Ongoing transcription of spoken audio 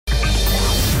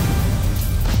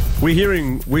We're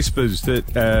hearing whispers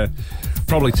that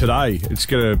probably today it's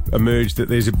going to emerge that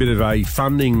there's a bit of a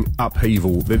funding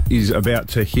upheaval that is about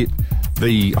to hit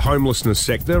the homelessness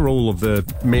sector. All of the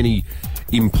many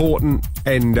important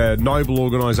and noble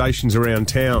organisations around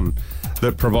town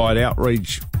that provide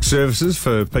outreach services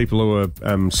for people who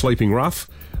are sleeping rough,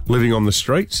 living on the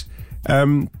streets.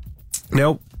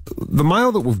 Now, the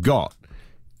mail that we've got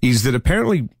is that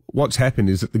apparently what's happened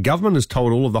is that the government has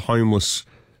told all of the homeless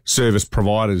service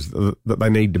providers that they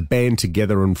need to band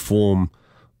together and form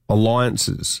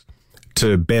alliances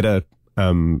to better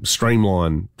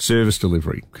streamline service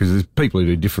delivery, because there's people who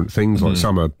do different things, like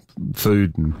some are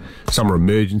food and some are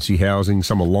emergency housing,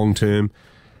 some are long-term,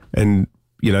 and,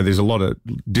 you know, there's a lot of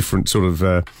different sort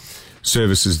of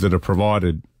services that are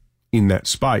provided in that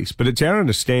space. But it's our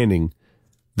understanding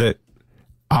that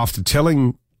after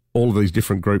telling all of these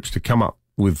different groups to come up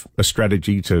with a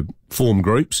strategy to form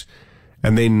groups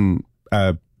and then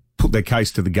put their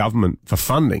case to the government for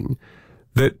funding,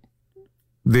 that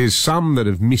there's some that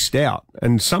have missed out.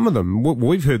 And some of them,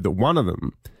 we've heard that one of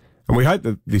them, and we hope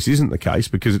that this isn't the case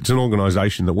because it's an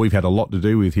organisation that we've had a lot to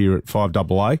do with here at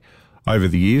FIVEaa over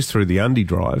the years through the Undy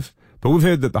Drive, but we've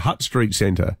heard that the Hutt Street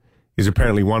Centre is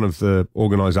apparently one of the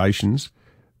organisations,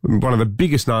 one of the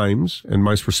biggest names and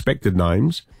most respected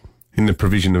names in the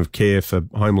provision of care for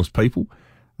homeless people,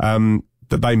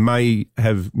 that they may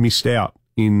have missed out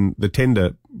in the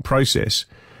tender process.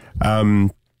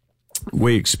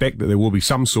 We expect that there will be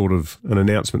some sort of an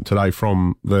announcement today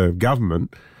from the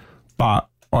government, but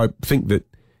I think that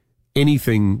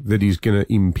anything that is going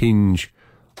to impinge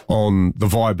on the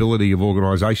viability of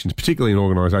organisations, particularly an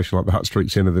organisation like the Hutt Street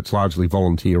Centre that's largely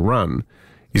volunteer run,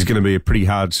 is going to be a pretty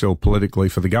hard sell politically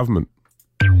for the government.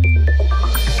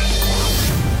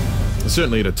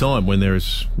 Certainly at a time when there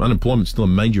is unemployment still a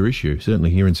major issue,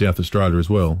 certainly here in South Australia as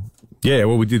well. Yeah,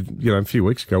 well, we did, a few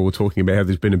weeks ago, we were talking about how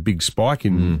there's been a big spike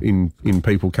in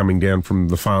people coming down from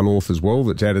the far north as well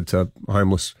that's added to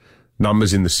homeless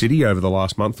numbers in the city over the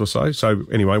last month or so. So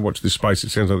anyway, watch this space. It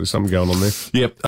sounds like there's something going on there. Yep.